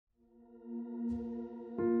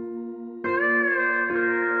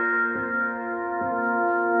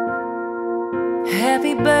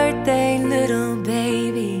Happy birthday, little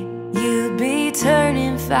baby. You'll be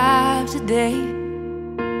turning 5 today.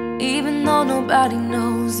 Even though nobody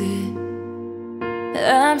knows it,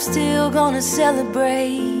 I'm still gonna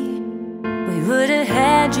celebrate. We would've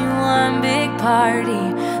had you one big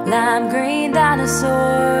party, lime green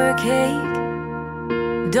dinosaur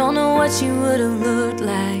cake. Don't know what you would've looked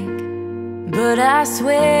like, but I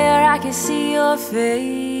swear I can see your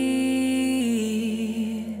face.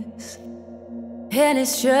 And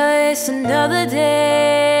it's just another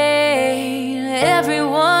day,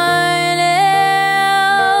 everyone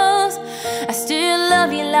else. I still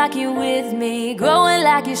love you like you're with me, growing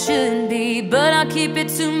like you shouldn't be, but I'll keep it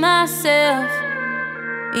to myself.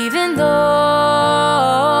 Even though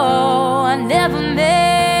I never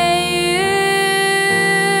met you,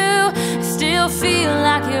 I still feel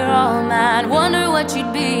like you're all mine. Wonder what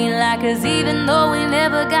you'd be like, 'cause even though we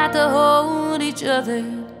never got to hold each other,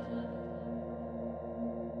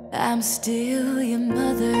 I'm still your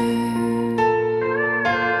mother.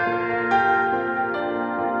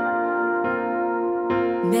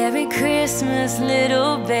 Merry Christmas,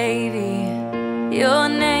 little baby. Your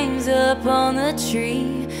name's up on the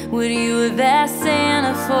tree. Would you have asked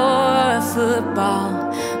Santa for a football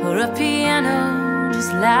or a piano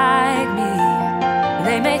just like me?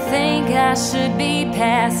 They may think I should be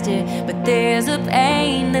past it, but there's a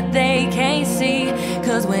pain that they can't see.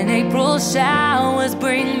 'Cause when April showers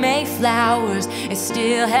bring May flowers, it's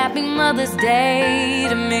still Happy Mother's Day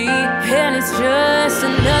to me. And it's just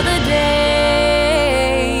another day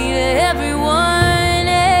to everyone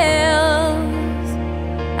else.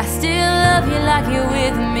 I still love you like you're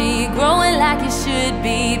with me, growing like you should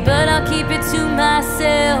be, but I'll keep it to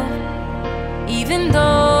myself. Even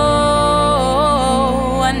though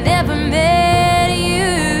I never met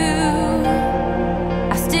you,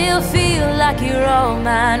 I still feel like you're all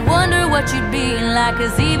mine. Wonder what you'd be like,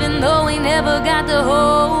 'cause even though we never got to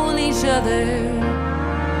hold each other,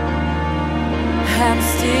 I'm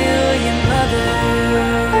still your mother.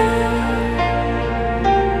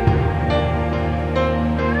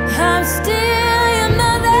 I'm still your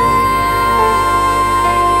mother.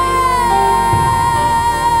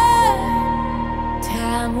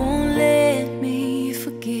 Time won't let me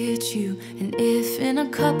forget you, and if in a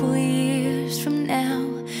couple years from now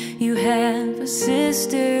you have a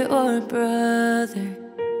sister or a brother,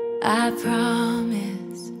 I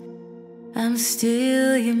promise I'm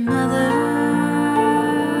still your mother.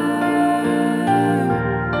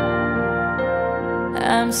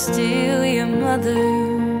 I'm still your mother.